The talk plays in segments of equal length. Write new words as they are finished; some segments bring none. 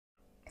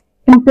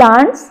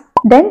Implants,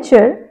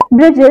 denture,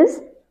 bridges?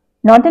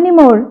 Not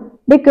anymore,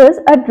 because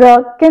a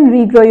drug can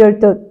regrow your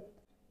tooth.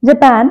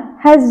 Japan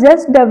has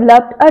just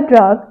developed a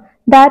drug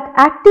that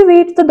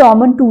activates the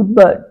dormant tooth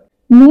bird,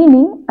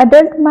 meaning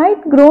adults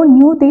might grow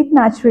new teeth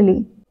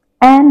naturally.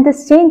 And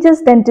this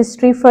changes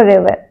dentistry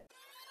forever.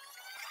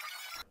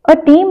 A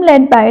team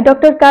led by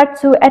Dr.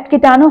 Katsu at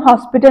Kitano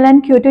Hospital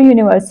and Kyoto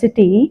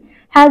University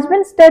has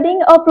been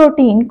studying a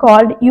protein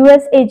called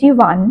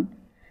USAG1,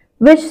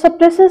 which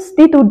suppresses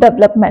the tooth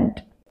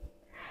development.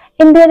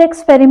 In their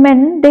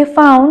experiment, they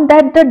found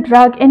that the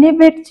drug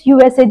inhibits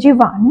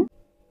USAG1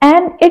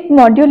 and it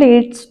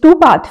modulates two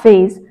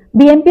pathways,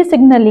 BMP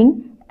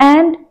signaling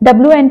and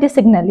WNT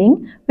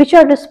signaling, which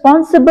are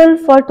responsible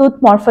for tooth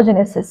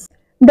morphogenesis.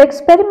 The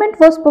experiment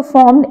was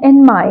performed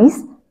in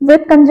mice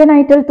with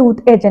congenital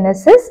tooth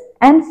agenesis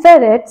and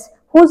ferrets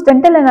whose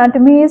dental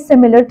anatomy is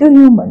similar to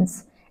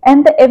humans,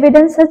 and the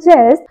evidence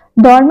suggests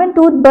dormant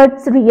tooth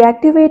buds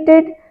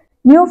reactivated,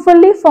 new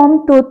fully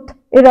formed tooth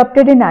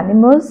erupted in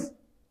animals,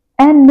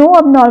 and no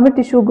abnormal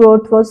tissue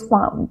growth was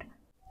found.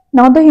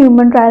 Now the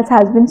human trials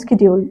has been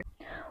scheduled.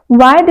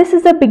 Why this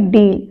is a big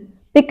deal?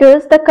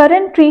 Because the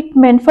current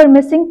treatment for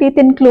missing teeth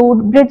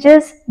include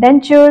bridges,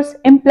 dentures,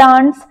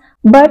 implants,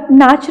 but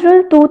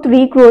natural tooth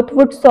regrowth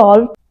would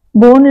solve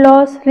bone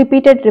loss,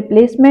 repeated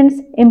replacements,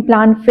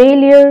 implant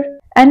failure,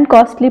 and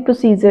costly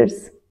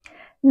procedures.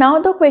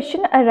 Now the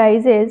question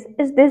arises,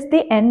 is this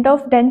the end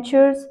of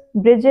dentures,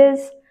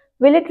 bridges?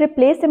 Will it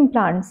replace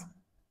implants?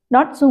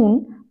 Not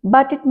soon,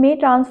 but it may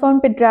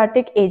transform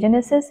pediatric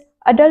agenesis,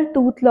 adult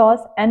tooth loss,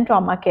 and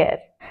trauma care.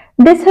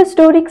 This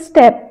historic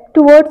step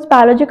towards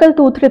biological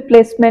tooth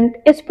replacement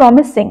is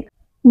promising,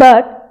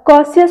 but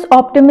cautious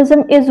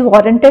optimism is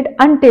warranted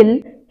until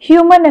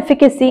human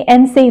efficacy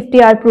and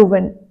safety are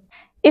proven.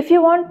 If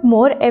you want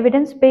more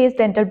evidence-based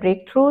dental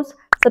breakthroughs,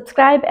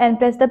 subscribe and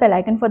press the bell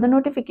icon for the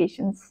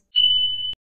notifications.